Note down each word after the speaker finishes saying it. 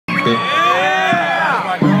gente.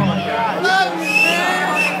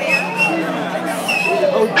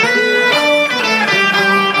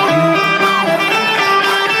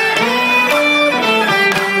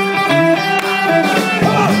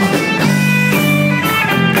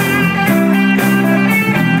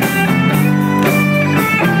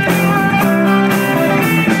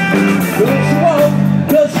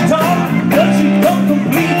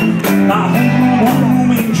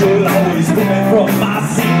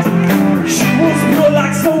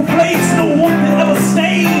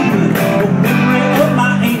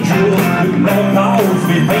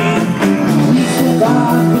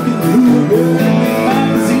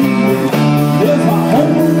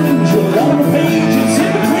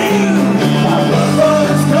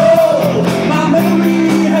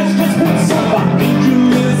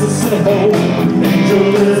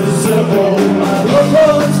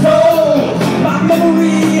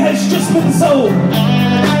 Sold. My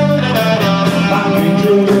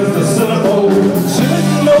angel is the Centerfold. She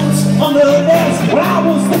left notes on the desk when I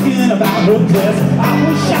was thinking about her dress. I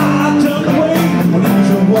wish I turned away when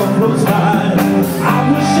angel walked close by. I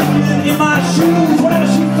was shaking in my shoes whenever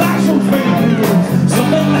she flashed those baby blues.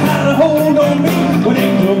 Something had a hold on me when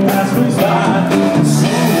angel passed close by.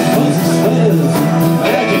 Soon fuzzy sweaters,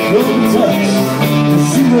 magical touch. To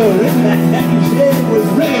see her in that nappy head was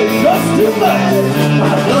really just too much.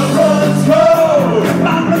 My love runs cold.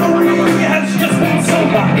 My memory has just been sold.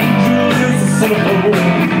 My angel is a Centerfold.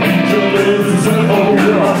 Angel is a Centerfold. My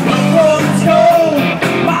love runs cold.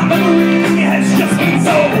 My memory has just been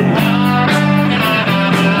sold.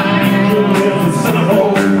 Angel is a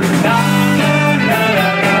Centerfold.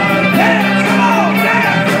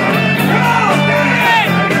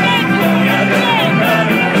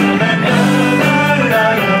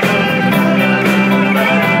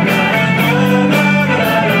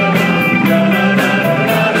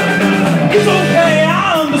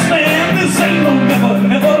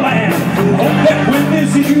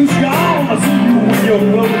 You's gone, I'll see you when your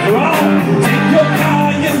clothes are on. Take your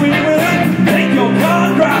car, yes we will. Take your car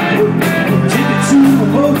and drive it. Take it to a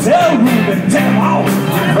hotel room and take them off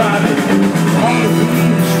in private. All of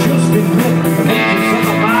these just been looking for pictures in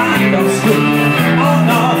my mind. I'm straight. Oh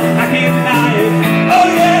no, I can't deny it. Oh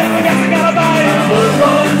yeah, I guess I gotta buy it. Blood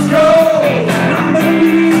runs cold. My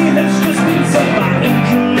memory has just been sold. My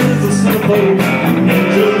angel is a Centerfold.